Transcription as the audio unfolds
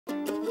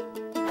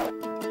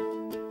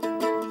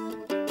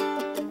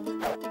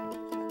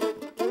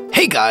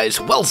Hey guys,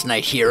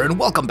 Welsknight here, and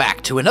welcome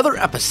back to another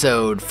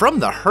episode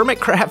from the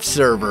Hermitcraft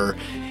server.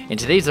 In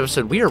today's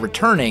episode, we are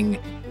returning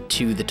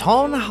to the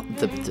town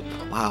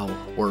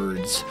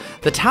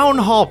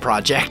hall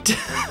project.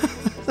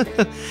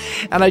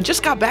 And I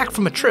just got back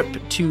from a trip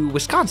to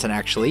Wisconsin,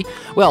 actually.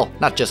 Well,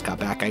 not just got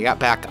back. I got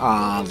back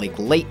like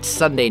late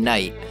Sunday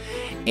night,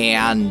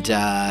 and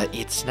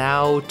it's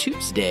now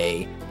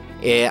Tuesday.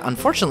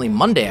 Unfortunately,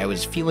 Monday I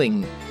was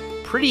feeling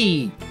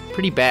pretty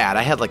bad.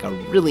 I had like a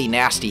really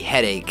nasty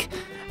headache.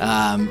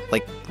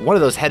 Like one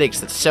of those headaches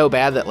that's so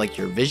bad that like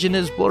your vision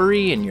is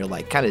blurry and you're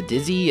like kind of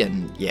dizzy,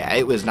 and yeah,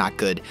 it was not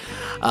good.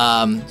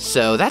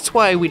 So that's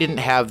why we didn't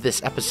have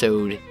this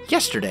episode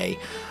yesterday,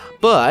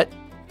 but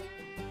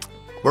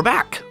we're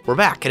back,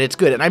 and it's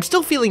good. And I'm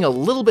still feeling a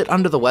little bit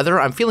under the weather.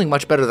 I'm feeling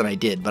much better than I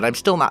did, but I'm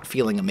still not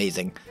feeling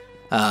amazing.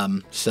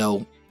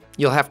 So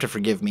you'll have to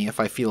forgive me if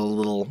I feel a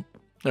little,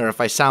 or if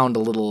I sound a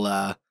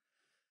little,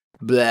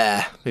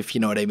 blah, if you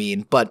know what I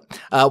mean. But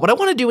what I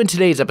want to do in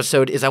today's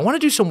episode is I want to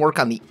do some work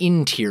on the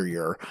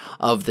interior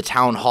of the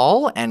town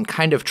hall and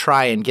kind of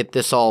try and get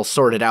this all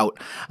sorted out.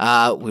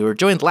 We were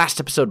joined last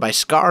episode by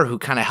Scar, who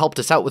kind of helped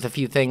us out with a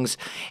few things,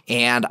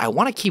 and I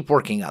want to keep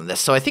working on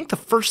this. So I think the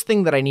first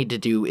thing that I need to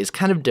do is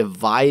kind of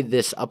divide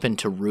this up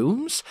into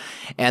rooms,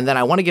 and then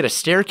I want to get a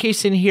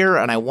staircase in here,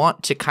 and I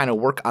want to kind of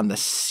work on the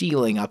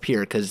ceiling up here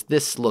because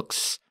this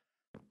looks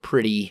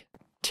pretty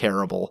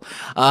terrible.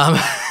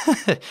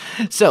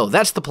 So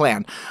that's the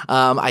plan.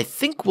 I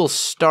think we'll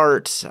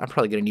start. I'm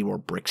probably gonna need more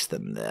bricks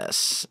than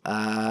this.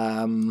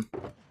 Aha,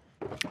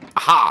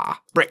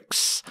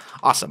 bricks.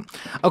 Awesome.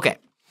 Okay,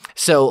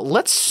 so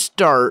let's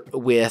start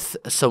with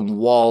some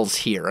walls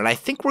here, and I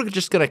think we're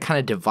just gonna kind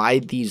of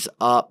divide these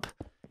up,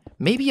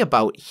 maybe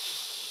about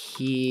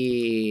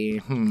here.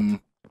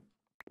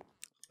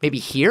 Maybe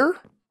here.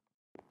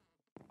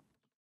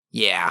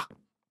 Yeah,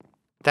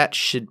 that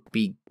should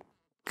be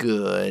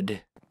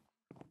good.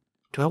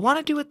 Do I want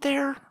to do it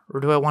there, or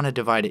do I want to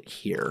divide it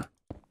here?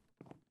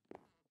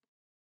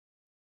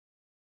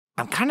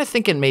 I'm kind of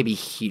thinking maybe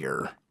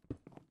here.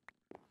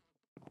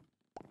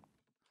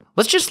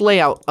 Let's just lay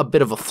out a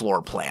bit of a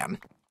floor plan.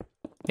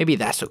 Maybe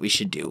that's what we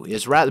should do,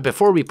 is rather,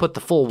 before we put the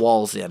full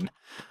walls in,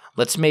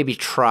 let's maybe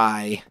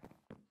try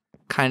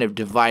kind of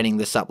dividing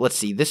this up. Let's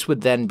see, this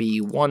would then be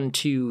 1,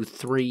 2,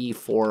 3,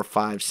 4,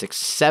 5, 6,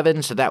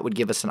 7, so that would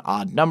give us an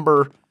odd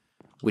number,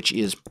 which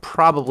is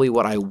probably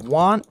what I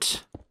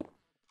want.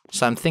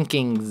 So I'm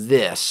thinking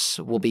this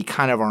will be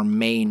kind of our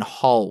main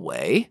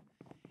hallway.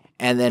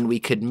 And then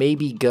we could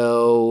maybe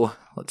go,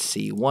 let's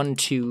see, 1,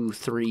 2,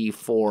 3,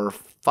 4,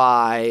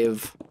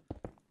 5.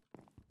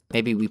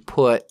 Maybe we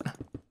put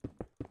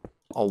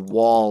a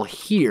wall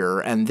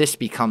here, and this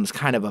becomes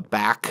kind of a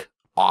back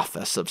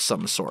office of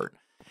some sort.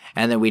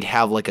 And then we'd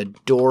have like a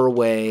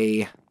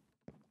doorway,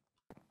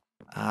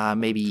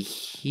 maybe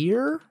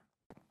here?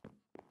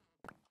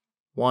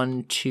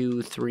 1,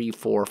 2, 3,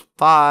 4,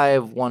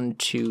 5. 1,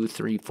 2,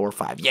 3, 4,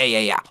 5.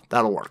 Yeah.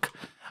 That'll work.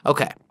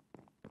 Okay.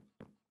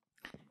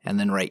 And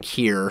then right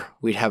here,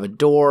 we'd have a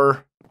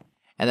door,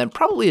 and then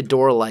probably a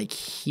door like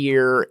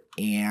here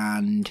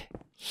and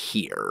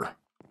here.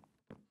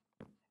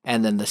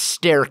 And then the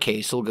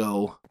staircase will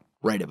go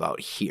right about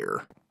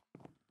here.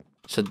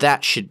 So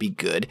that should be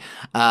good.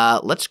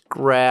 Let's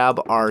grab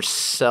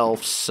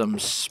ourselves some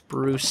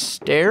spruce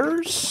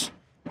stairs.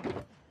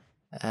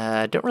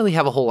 Don't really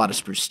have a whole lot of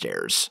spruce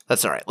stairs.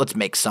 That's all right. Let's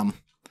make some.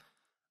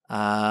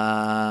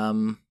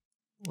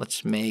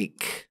 Let's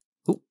make...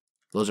 Ooh,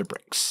 those are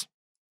bricks.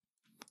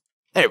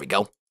 There we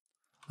go.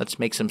 Let's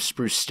make some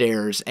spruce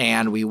stairs,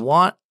 and we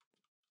want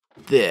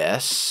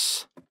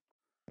this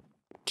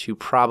to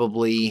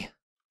probably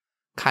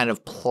kind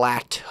of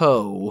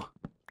plateau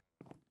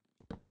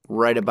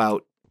right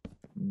about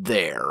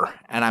there.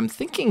 And I'm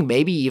thinking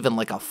maybe even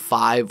like a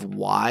 5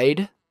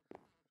 wide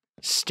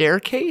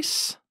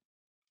staircase.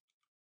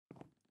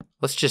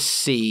 Let's just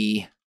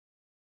see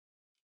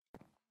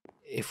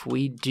if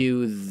we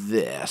do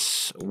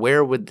this,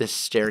 where would this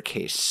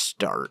staircase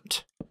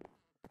start?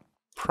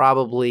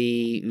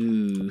 Probably,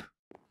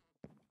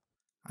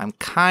 I'm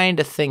kind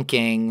of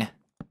thinking it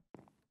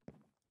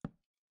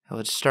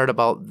would start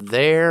about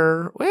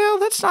there. Well,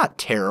 that's not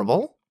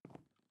terrible.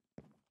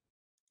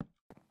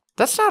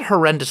 That's not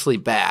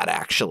horrendously bad,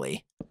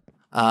 actually.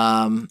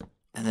 And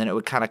then it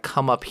would kind of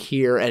come up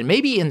here, and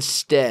maybe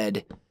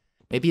instead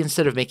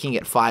of making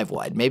it 5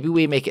 wide, maybe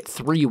we make it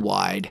 3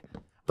 wide,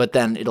 but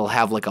then it'll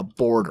have like a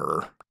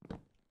border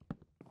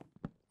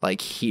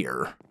like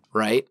here,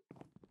 right?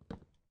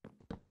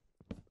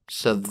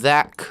 So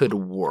that could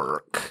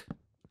work.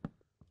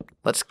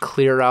 Let's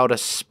clear out a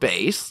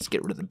space. Let's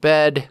get rid of the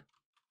bed.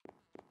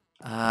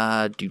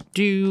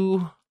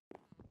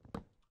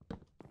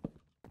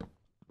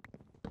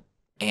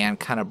 And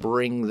kind of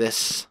bring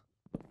this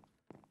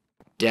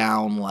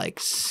down like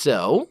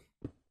so.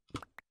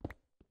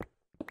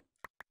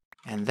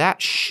 And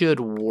that should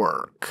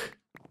work.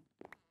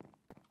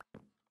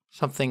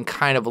 Something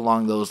kind of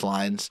along those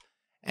lines.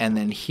 And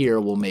then here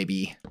we'll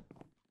maybe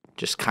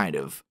just kind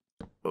of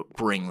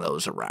bring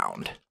those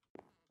around.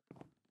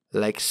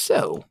 like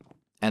so.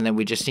 And then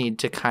we just need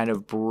to kind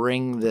of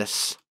bring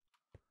this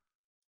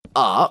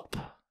up.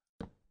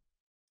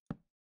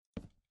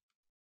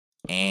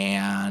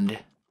 And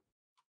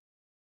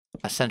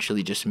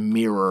essentially just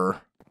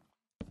mirror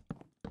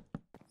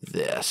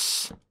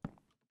this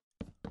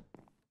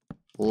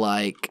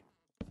like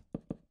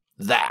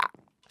that.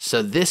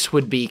 So this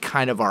would be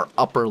kind of our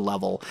upper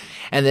level.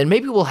 And then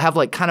maybe we'll have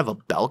like kind of a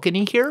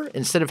balcony here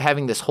instead of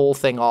having this whole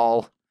thing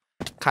all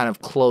kind of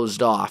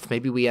closed off.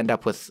 Maybe we end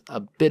up with a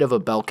bit of a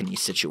balcony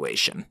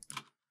situation,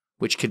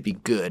 which could be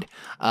good.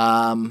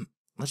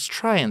 Let's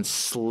try and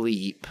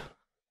sleep.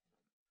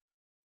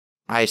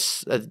 I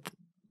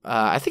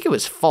think it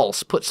was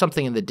False put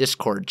something in the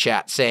Discord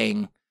chat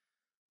saying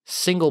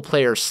single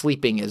player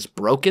sleeping is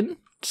broken.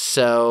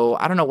 So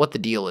I don't know what the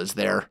deal is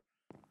there.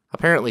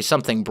 Apparently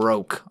something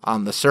broke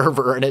on the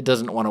server and it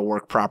doesn't want to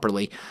work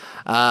properly.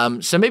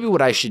 So maybe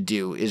what I should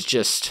do is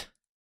just,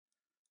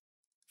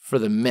 for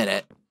the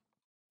minute,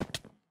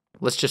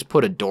 let's just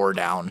put a door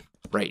down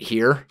right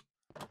here.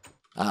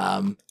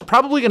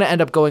 Probably going to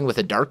end up going with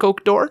a dark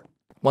oak door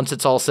once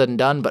it's all said and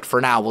done. But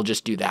for now, we'll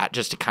just do that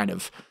just to kind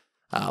of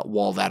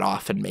wall that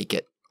off and make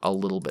it a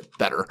little bit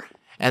better.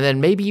 And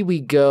then maybe we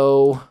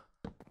go,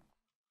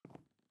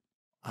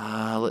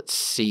 let's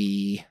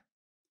see.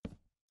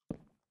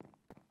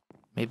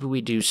 Maybe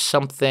we do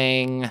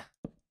something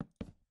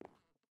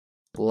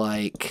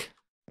like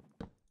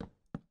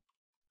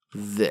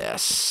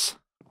this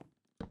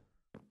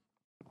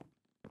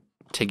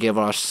to give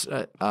us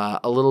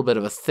a little bit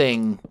of a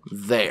thing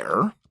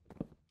there.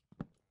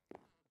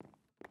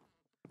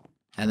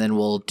 And then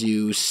we'll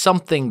do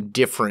something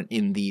different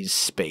in these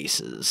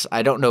spaces.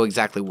 I don't know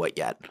exactly what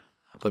yet,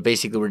 but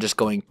basically we're just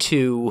going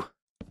 2,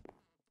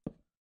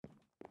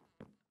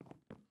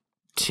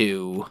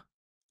 2,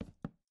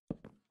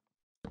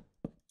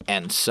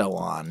 and so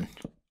on,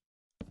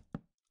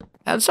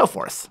 and so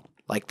forth,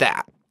 like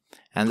that.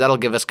 And that'll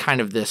give us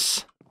kind of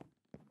this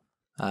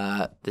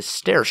this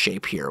stair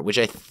shape here, which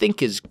I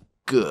think is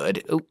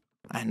good. Oh,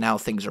 and now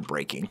things are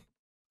breaking.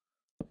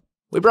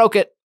 We broke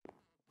it.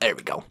 There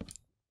we go.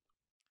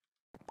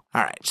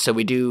 All right, so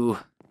we do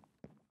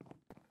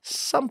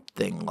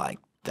something like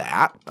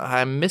that.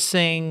 I'm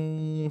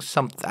missing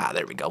something. Ah,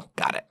 there we go.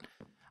 Got it.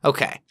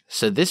 Okay,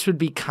 so this would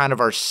be kind of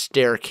our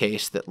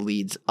staircase that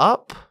leads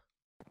up.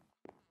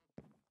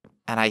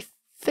 And I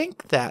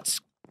think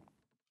that's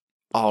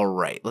all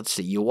right. Let's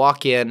see. You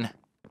walk in.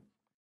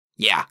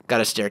 Yeah,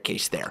 got a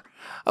staircase there.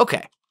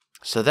 Okay,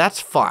 so that's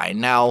fine.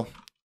 Now,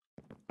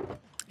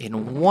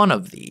 in one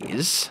of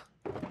these,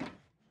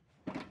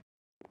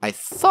 I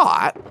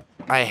thought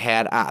I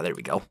had... Ah, there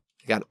we go.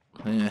 Got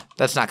it.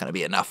 That's not going to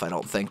be enough, I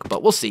don't think,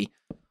 but we'll see.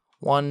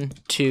 1,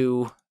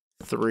 2,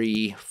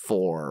 3,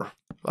 4.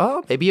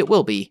 Oh, maybe it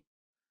will be.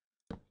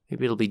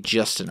 Maybe it'll be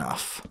just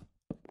enough.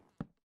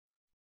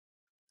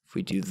 If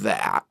we do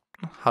that,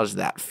 how's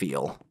that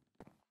feel?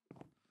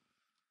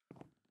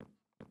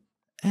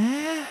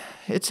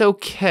 It's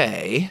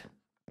okay.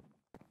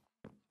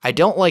 I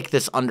don't like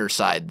this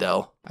underside,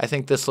 though. I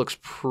think this looks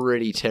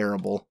pretty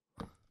terrible.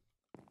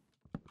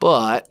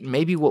 But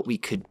maybe what we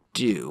could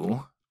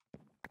do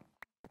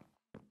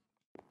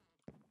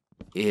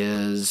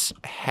is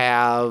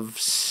have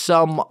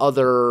some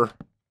other...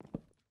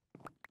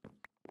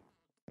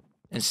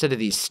 Instead of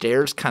these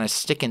stairs kind of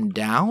sticking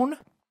down...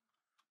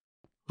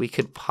 We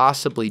could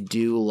possibly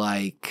do,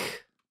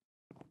 like,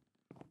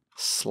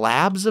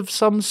 slabs of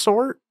some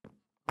sort?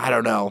 I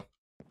don't know.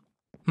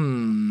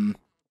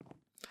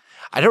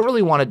 I don't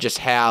really want to just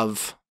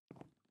have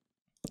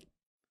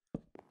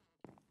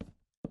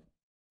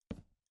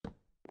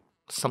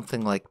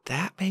something like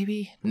that,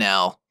 maybe?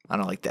 No, I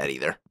don't like that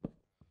either.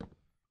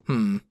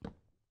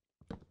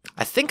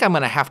 I think I'm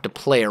going to have to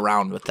play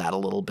around with that a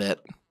little bit.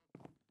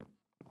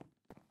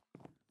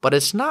 But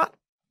it's not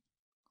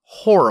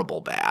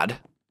horrible bad.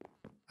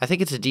 I think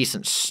it's a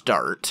decent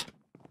start.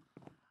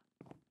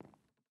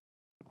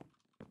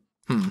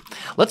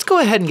 Let's go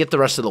ahead and get the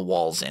rest of the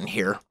walls in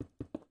here.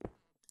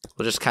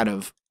 We'll just kind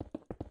of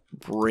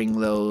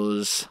bring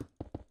those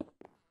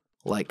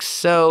like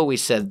so. We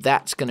said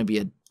that's going to be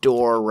a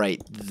door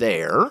right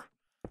there.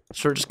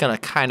 So we're just going to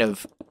kind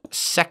of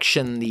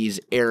section these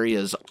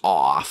areas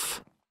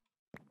off.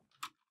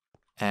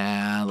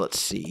 And let's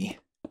see.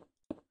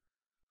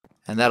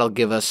 And that'll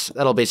give us,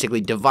 that'll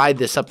basically divide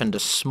this up into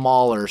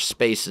smaller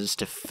spaces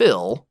to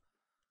fill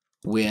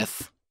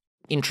with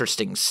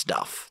interesting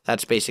stuff.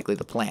 That's basically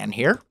the plan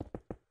here.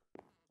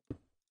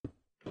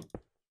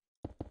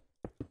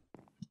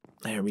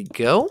 There we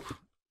go.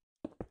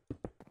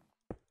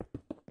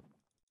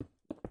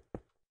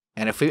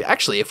 And if we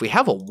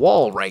have a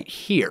wall right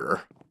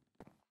here,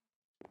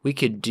 we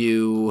could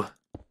do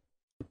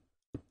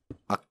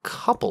a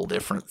couple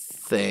different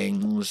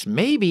things.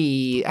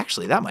 Maybe,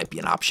 actually, that might be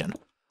an option.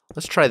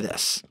 Let's try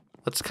this.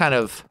 Let's kind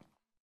of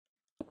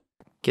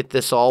get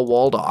this all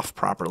walled off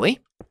properly.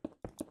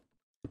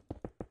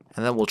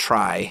 And then we'll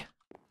try,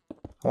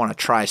 I want to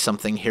try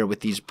something here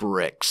with these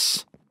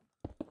bricks.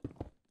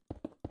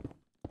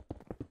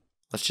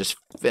 Let's just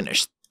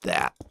finish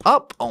that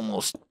up.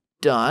 Almost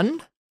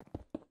done.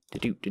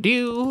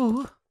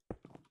 Do-do-do-do.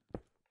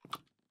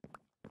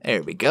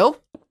 There we go.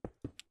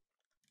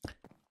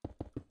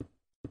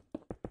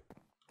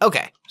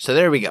 Okay, so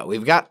there we go.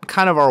 We've got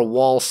kind of our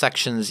wall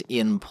sections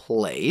in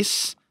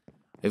place.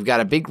 We've got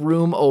a big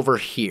room over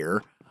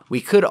here.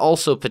 We could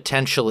also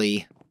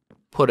potentially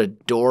put a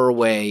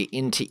doorway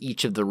into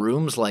each of the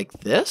rooms like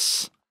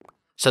this.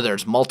 So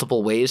there's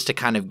multiple ways to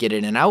kind of get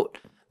in and out.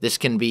 This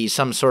can be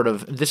some sort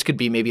of, this could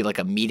be maybe like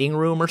a meeting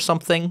room or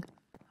something.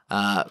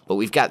 But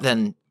we've got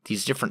then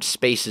these different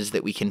spaces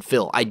that we can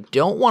fill. I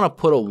don't want to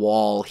put a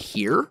wall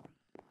here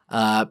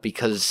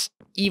because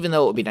even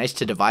though it would be nice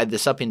to divide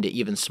this up into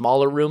even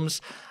smaller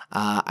rooms,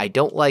 I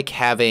don't like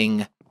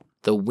having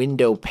the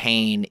window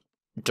pane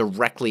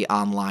directly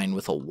online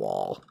with a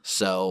wall.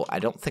 So I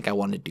don't think I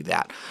want to do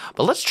that.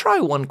 But let's try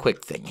one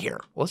quick thing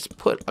here. Let's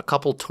put a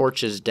couple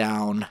torches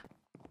down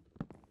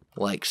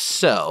like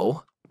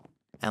so.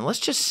 And let's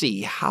just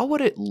see, how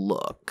would it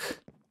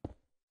look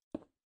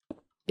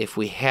if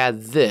we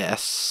had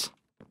this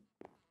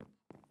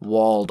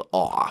walled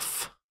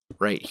off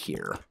right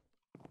here?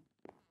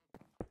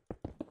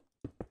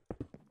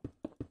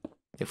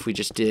 If we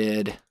just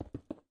did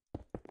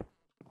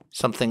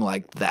something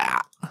like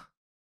that.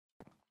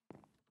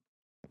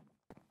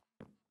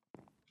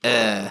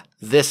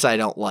 This I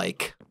don't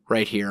like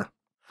right here.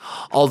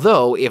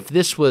 Although, if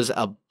this was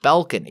a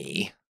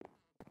balcony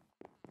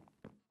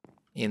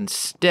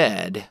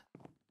instead,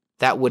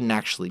 that wouldn't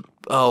actually...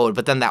 Oh,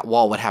 but then that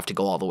wall would have to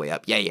go all the way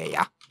up.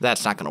 Yeah.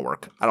 That's not going to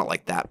work. I don't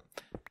like that.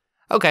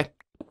 Okay,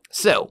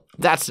 so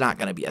that's not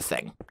going to be a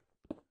thing.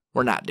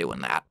 We're not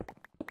doing that.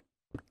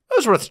 It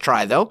was worth a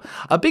try, though.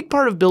 A big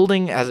part of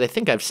building, as I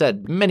think I've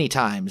said many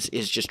times,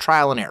 is just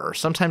trial and error.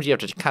 Sometimes you have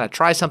to kind of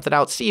try something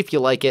out, see if you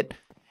like it,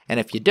 and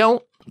if you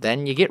don't,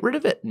 then you get rid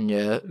of it and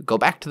you go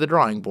back to the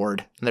drawing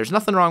board. And there's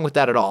nothing wrong with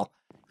that at all.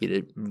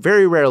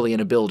 Very rarely in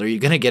a build are you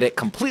going to get it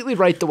completely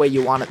right the way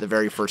you want it the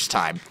very first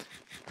time.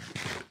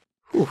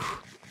 Whew.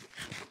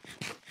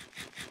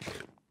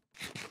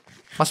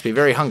 Must be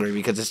very hungry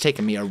because it's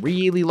taken me a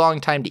really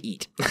long time to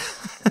eat.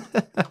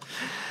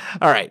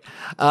 All right.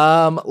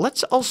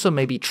 Let's also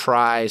maybe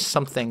try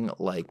something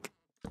like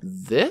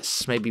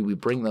this. Maybe we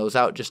bring those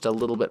out just a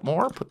little bit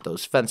more. Put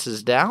those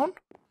fences down.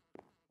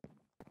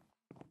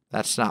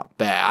 That's not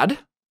bad.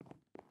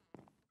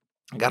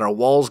 Got our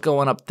walls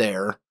going up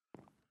there.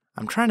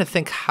 I'm trying to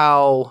think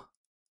how...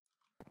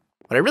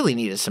 What I really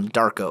need is some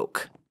dark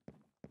oak.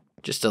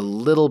 Just a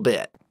little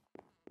bit.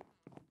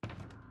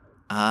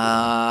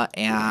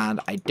 And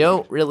I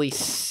don't really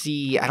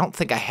see... I don't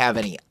think I have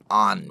any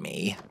on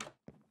me.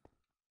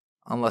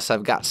 Unless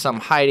I've got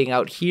some hiding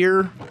out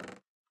here.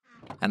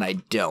 And I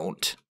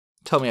don't.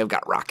 Tell me I've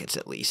got rockets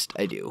at least.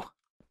 I do.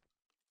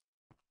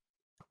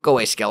 Go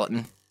away,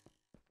 skeleton.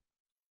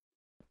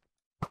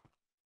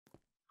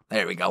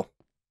 There we go.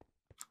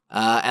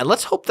 And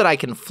let's hope that I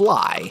can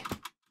fly.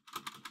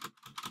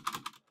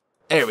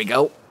 There we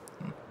go.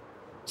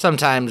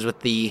 Sometimes with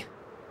the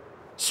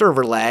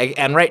server lag,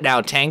 and right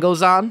now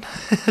Tango's on,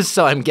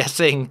 so I'm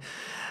guessing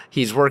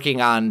he's working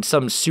on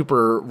some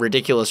super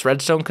ridiculous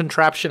redstone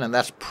contraption, and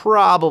that's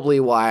probably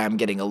why I'm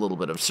getting a little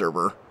bit of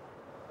server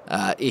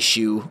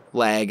issue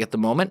lag at the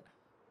moment.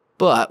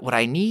 But what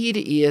I need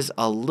is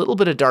a little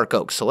bit of dark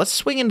oak, so let's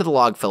swing into the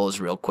log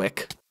fellows real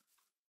quick.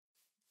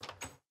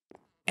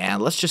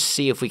 And let's just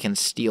see if we can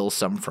steal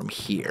some from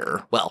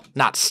here. Well,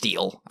 not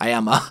steal. I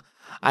am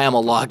a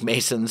log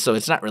mason, so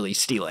it's not really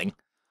stealing.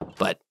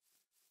 But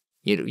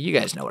you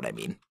guys know what I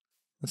mean.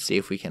 Let's see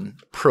if we can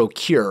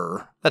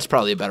procure. That's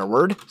probably a better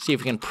word. See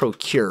if we can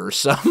procure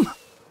some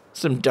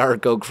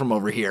dark oak from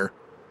over here.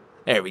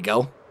 There we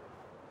go.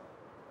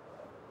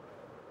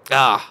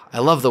 Ah, I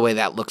love the way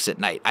that looks at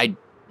night.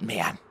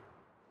 Man,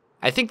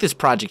 I think this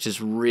project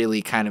is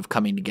really kind of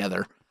coming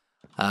together.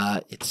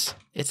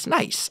 It's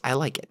nice. I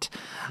like it.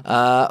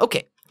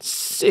 Okay,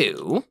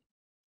 so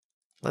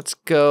let's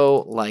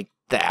go like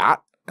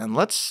that, and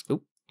let's,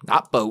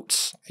 not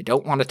boats. I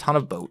don't want a ton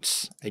of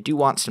boats. I do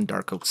want some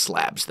dark oak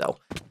slabs, though.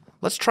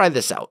 Let's try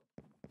this out,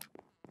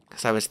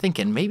 because I was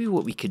thinking maybe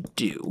what we could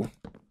do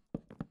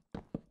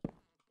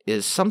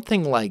is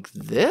something like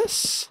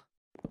this,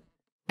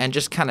 and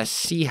just kind of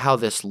see how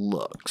this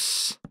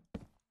looks.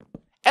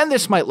 And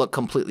this might look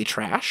completely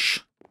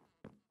trash.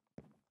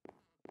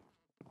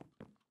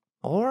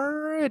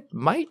 Or it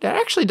might, that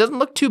actually doesn't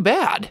look too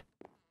bad.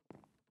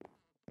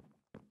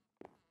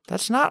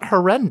 That's not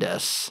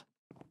horrendous.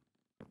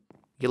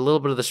 Get a little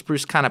bit of the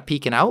spruce kind of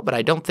peeking out, but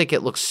I don't think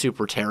it looks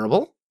super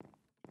terrible.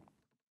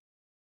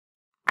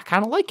 I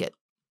kind of like it.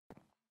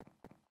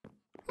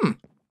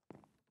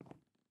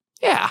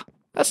 Yeah,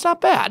 that's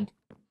not bad.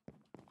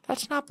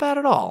 That's not bad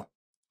at all.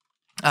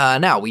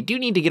 Now, we do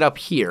need to get up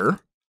here,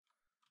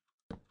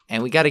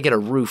 and we got to get a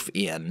roof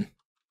in.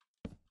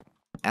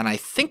 And I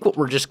think what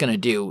we're just going to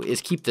do is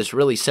keep this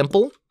really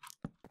simple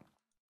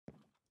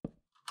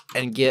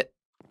and get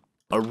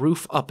a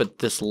roof up at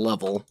this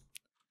level,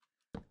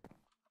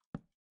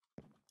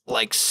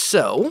 like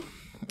so.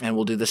 And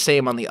we'll do the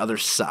same on the other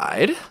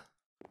side.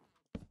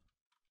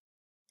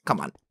 Come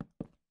on.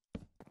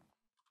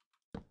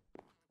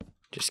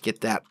 Just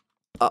get that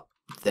up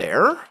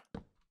there.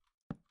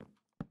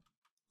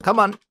 Come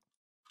on.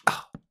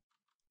 Oh.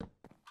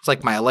 It's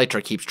like my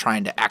elytra keeps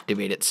trying to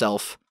activate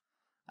itself.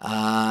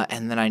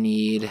 And then I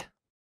need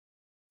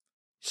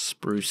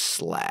spruce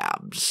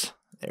slabs.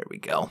 There we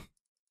go.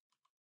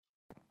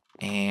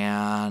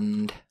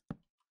 And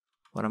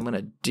what I'm going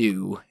to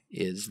do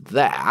is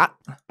that.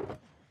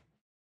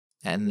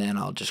 And then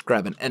I'll just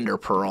grab an ender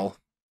pearl.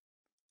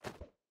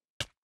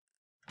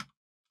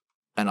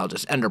 And I'll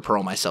just ender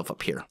pearl myself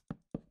up here.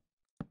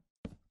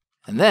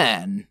 And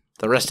then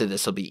the rest of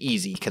this will be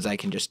easy because I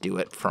can just do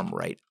it from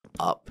right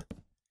up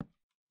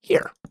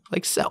here,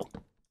 like so.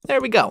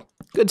 There we go.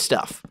 Good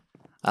stuff.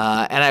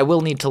 And I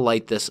will need to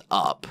light this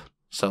up.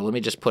 So let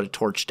me just put a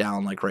torch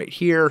down like right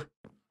here.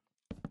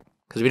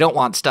 Because we don't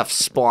want stuff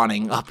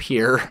spawning up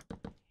here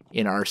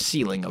in our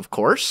ceiling, of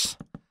course.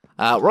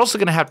 We're also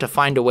going to have to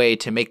find a way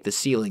to make the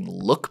ceiling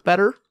look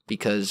better.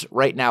 Because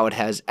right now it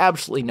has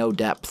absolutely no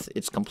depth.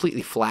 It's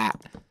completely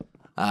flat.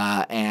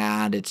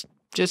 And it's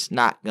just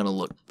not going to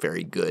look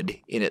very good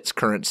in its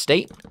current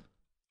state.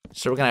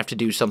 So we're going to have to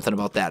do something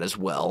about that as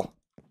well.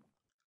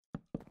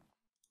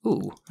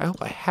 Ooh, I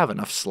hope I have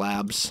enough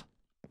slabs.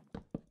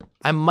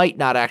 I might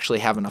not actually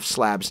have enough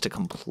slabs to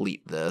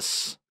complete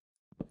this.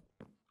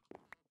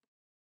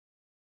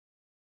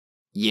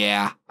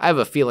 Yeah, I have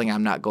a feeling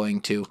I'm not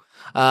going to.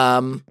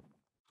 Ow.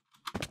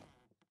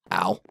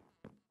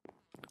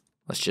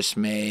 Let's just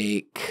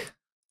make...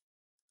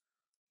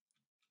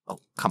 Oh,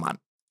 come on.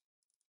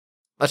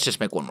 Let's just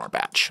make one more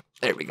batch.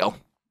 There we go.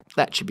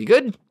 That should be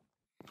good.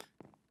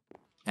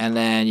 And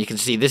then you can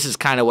see this is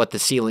kind of what the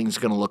ceiling's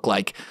going to look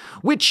like,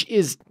 which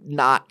is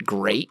not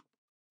great,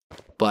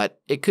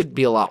 but it could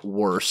be a lot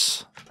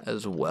worse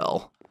as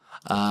well.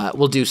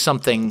 We'll do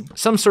some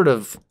sort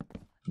of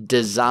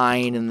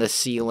design in the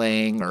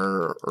ceiling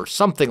or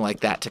something like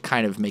that to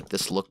kind of make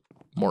this look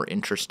more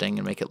interesting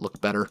and make it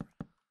look better.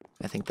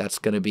 I think that's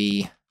going to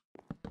be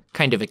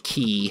kind of a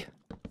key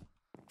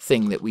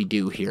thing that we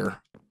do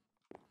here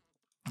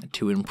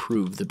to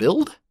improve the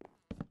build.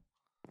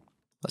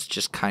 Let's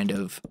just kind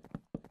of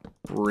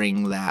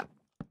bring that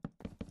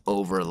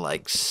over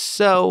like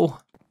so.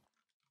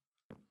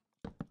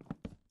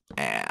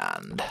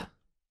 And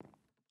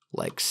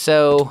like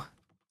so.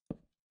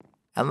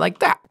 And like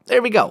that.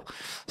 There we go.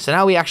 So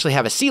now we actually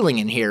have a ceiling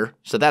in here.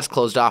 So that's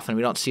closed off and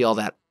we don't see all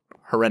that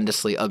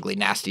horrendously ugly,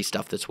 nasty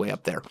stuff that's way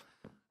up there.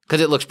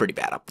 Because it looks pretty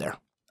bad up there.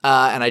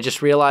 And I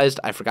just realized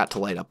I forgot to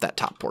light up that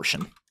top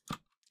portion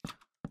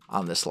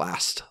on this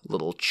last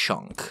little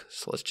chunk.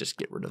 So let's just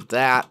get rid of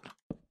that.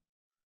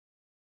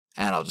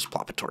 And I'll just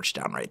plop a torch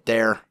down right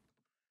there.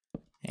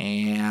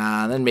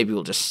 And then maybe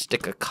we'll just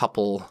stick a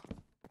couple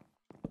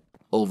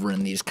over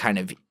in these kind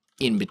of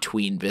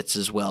in-between bits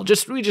as well.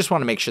 We just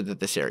want to make sure that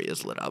this area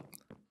is lit up.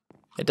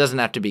 It doesn't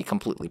have to be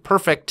completely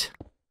perfect,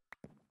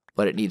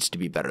 but it needs to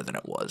be better than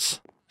it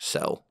was.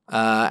 So,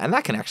 and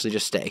that can actually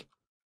just stay.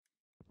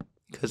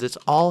 Because it's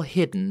all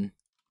hidden.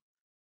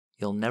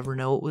 You'll never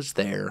know it was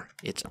there.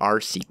 It's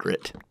our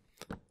secret.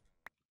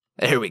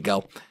 There we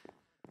go.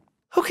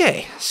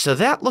 Okay, so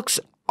that looks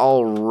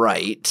all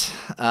right.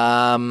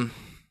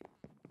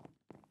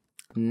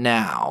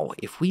 Now,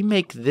 if we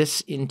make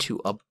this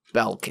into a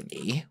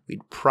balcony,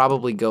 we'd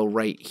probably go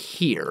right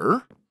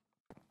here.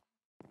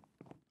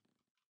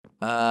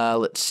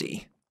 Let's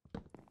see.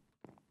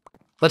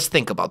 Let's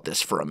think about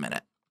this for a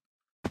minute.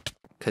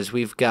 Because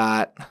we've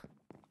got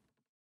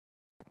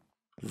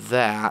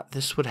that.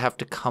 This would have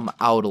to come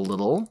out a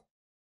little.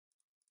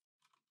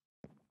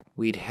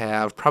 We'd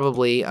have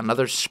probably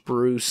another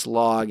spruce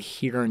log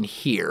here and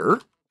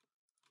here.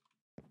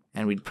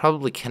 And we'd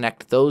probably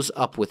connect those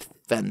up with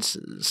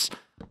fences.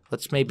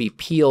 Let's maybe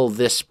peel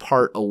this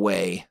part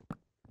away.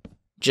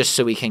 Just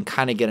so we can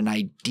kind of get an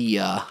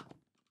idea.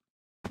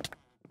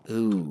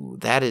 Ooh,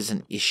 that is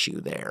an issue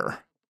there.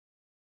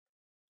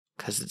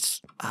 Because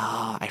it's...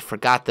 I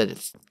forgot that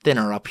it's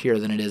thinner up here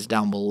than it is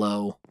down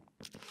below.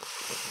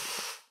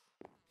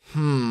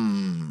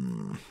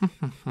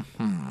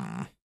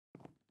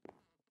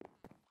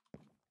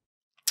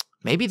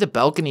 Maybe the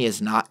balcony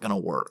is not going to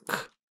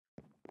work.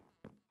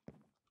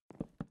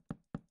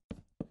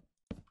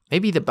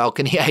 Maybe the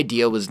balcony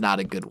idea was not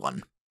a good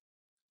one.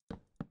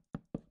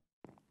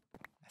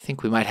 I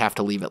think we might have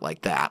to leave it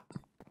like that.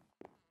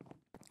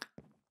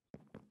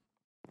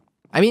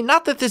 I mean,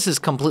 not that this is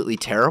completely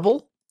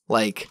terrible.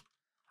 Like,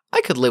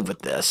 I could live with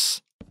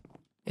this.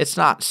 It's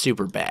not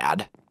super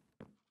bad.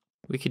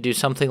 We could do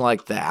something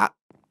like that.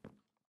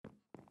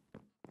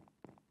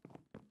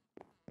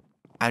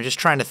 I'm just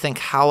trying to think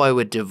how I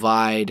would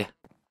divide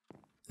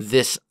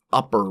this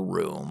upper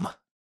room.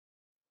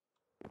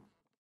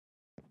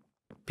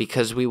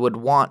 Because we would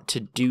want to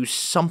do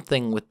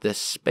something with this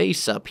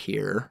space up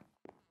here.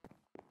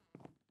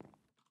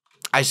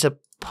 I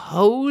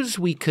suppose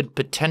we could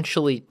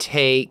potentially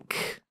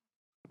take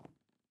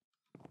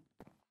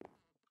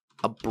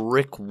a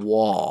brick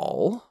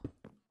wall.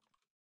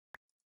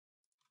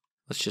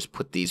 Let's just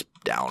put these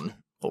down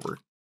over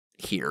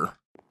here.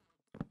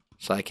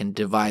 so I can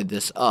divide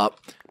this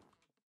up.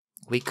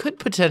 We could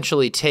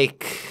potentially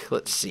take,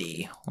 let's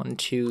see, 1,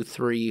 2,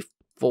 3,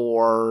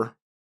 4.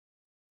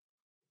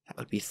 That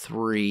would be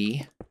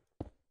 3.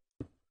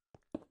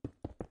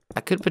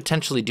 I could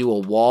potentially do a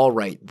wall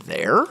right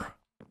there.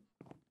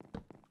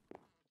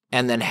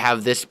 And then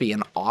have this be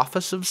an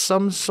office of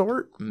some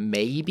sort,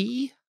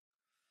 maybe.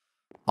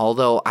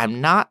 Although I'm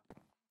not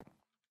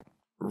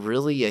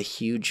really a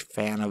huge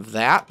fan of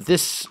that.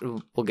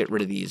 We'll get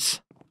rid of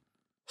these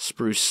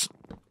spruce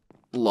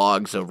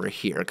logs over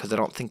here, because I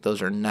don't think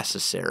those are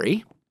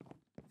necessary.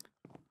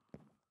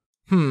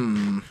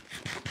 Or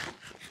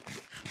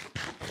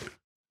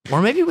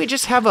maybe we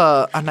just have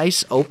a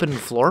nice open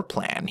floor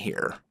plan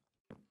here.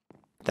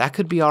 That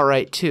could be all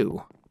right,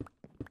 too.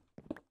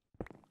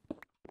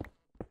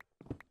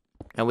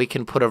 And we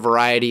can put a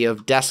variety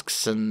of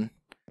desks and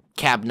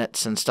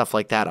cabinets and stuff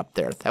like that up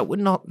there. That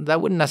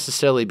wouldn't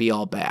necessarily be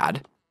all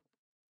bad.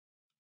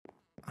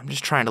 I'm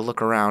just trying to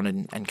look around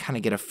and kind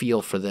of get a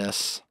feel for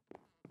this.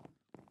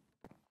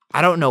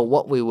 I don't know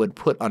what we would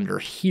put under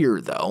here,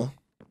 though.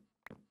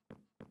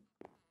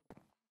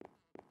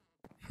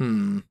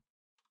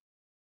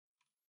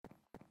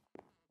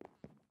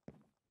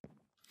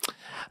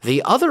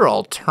 The other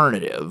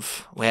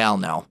alternative, well,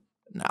 no.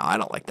 No, I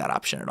don't like that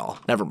option at all.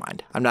 Never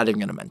mind. I'm not even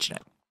going to mention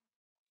it.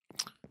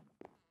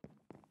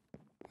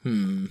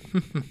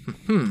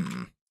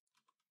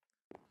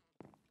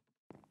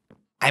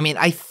 I mean,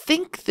 I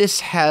think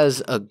this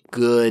has a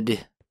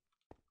good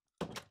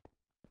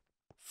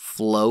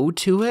flow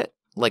to it,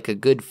 like a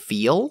good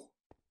feel.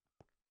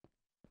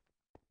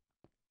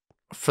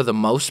 For the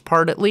most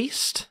part, at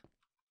least.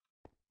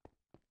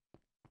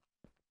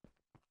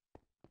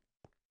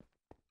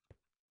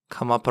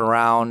 Come up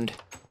around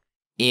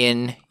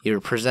in. You're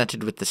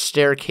presented with the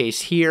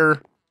staircase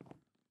here.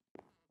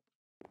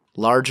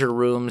 Larger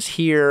rooms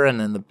here,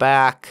 and in the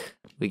back,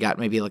 we got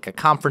maybe like a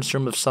conference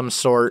room of some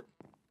sort.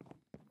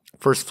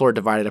 First floor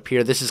divided up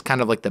here. This is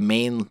kind of like the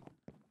main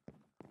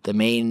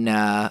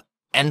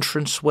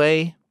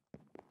entranceway.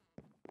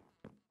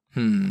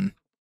 I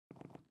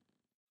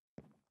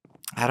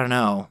don't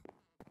know.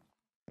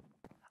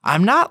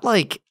 I'm not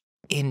like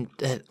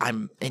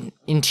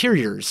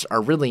interiors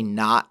are really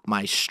not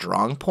my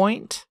strong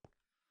point.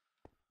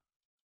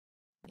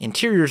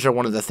 Interiors are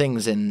one of the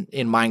things in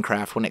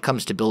Minecraft when it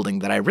comes to building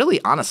that I really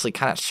honestly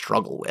kind of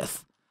struggle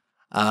with.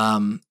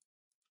 I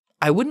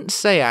wouldn't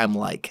say I'm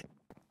like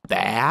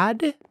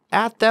bad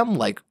at them,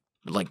 like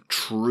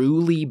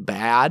truly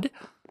bad,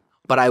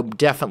 but I'm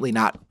definitely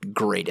not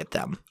great at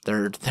them.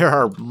 There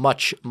are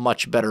much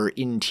better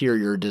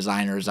interior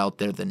designers out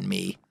there than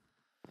me.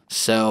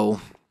 So,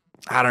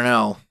 I don't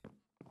know.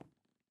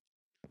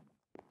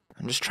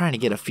 I'm just trying to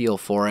get a feel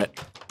for it.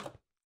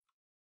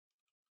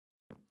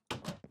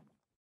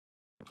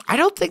 I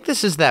don't think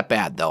this is that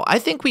bad, though. I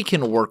think we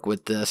can work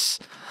with this.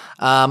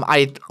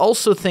 I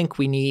also think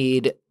we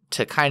need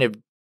to kind of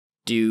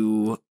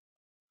do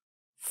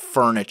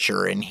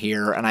furniture in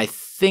here, and I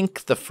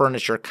think the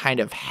furniture kind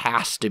of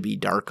has to be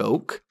dark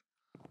oak,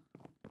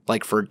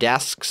 like for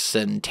desks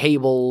and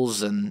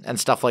tables and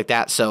stuff like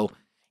that. So,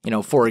 you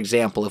know, for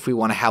example, if we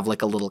want to have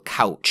like a little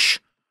couch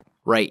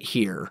right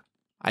here,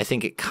 I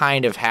think it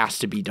kind of has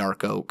to be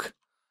dark oak.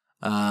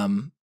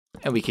 And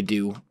we could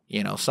do,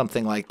 you know,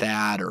 something like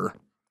that, or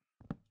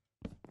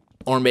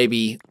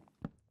maybe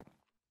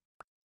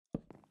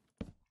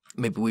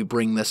we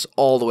bring this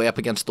all the way up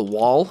against the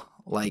wall,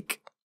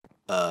 like,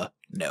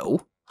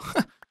 no.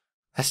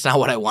 That's not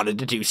what I wanted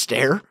to do,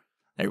 stair.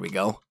 There we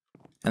go.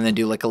 And then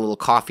do like a little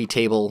coffee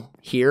table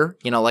here.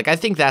 You know, like, I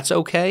think that's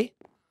okay.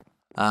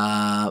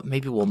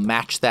 Maybe we'll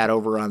match that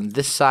over on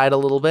this side a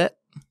little bit.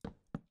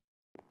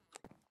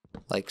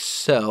 Like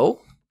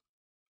so.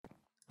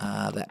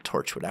 That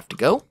torch would have to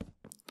go.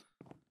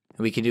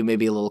 We can do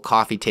maybe a little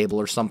coffee table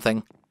or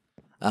something.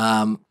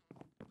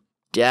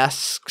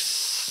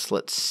 Desks,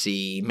 let's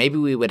see. Maybe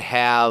we would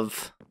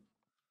have...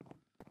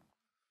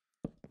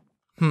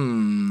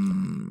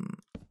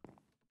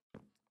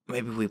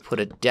 Maybe we put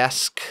a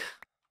desk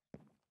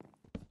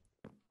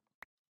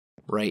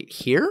right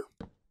here.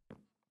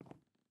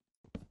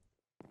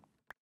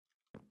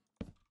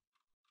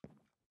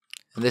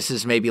 And this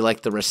is maybe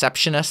like the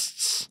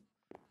receptionist's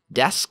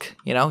desk.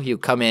 You know, you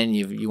come in,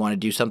 you want to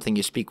do something,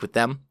 you speak with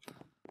them.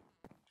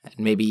 And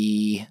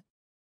maybe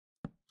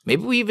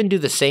we even do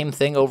the same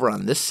thing over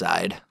on this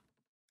side.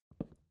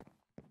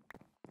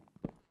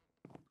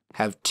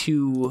 Have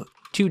two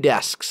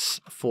desks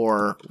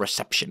for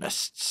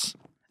receptionists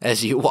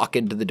as you walk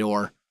into the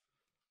door.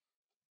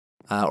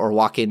 Or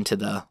walk into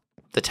the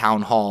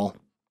town hall.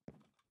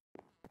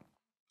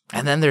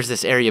 And then there's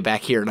this area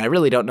back here, and I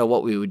really don't know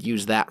what we would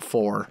use that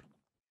for.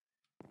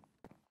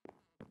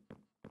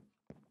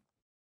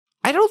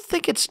 I don't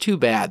think it's too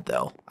bad,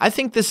 though. I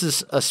think this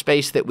is a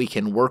space that we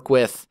can work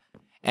with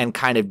and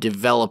kind of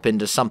develop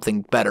into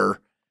something better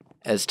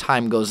as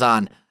time goes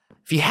on.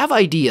 If you have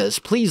ideas,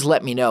 please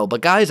let me know.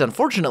 But guys,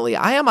 unfortunately,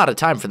 I am out of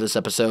time for this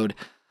episode.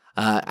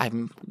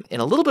 I'm in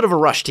a little bit of a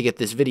rush to get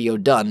this video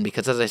done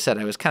because, as I said,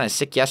 I was kind of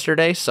sick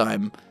yesterday, so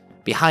I'm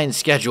behind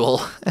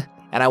schedule,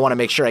 and I want to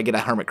make sure I get a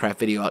Hermitcraft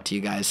video out to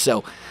you guys.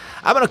 So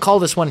I'm going to call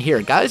this one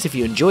here. Guys, if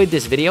you enjoyed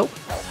this video,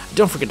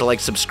 don't forget to like,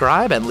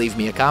 subscribe, and leave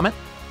me a comment.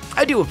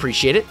 I do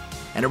appreciate it,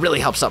 and it really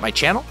helps out my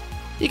channel.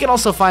 You can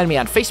also find me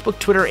on Facebook,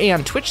 Twitter,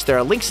 and Twitch. There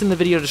are links in the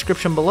video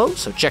description below,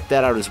 so check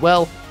that out as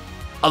well.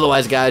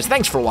 Otherwise, guys,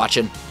 thanks for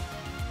watching,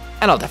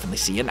 and I'll definitely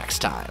see you next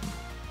time.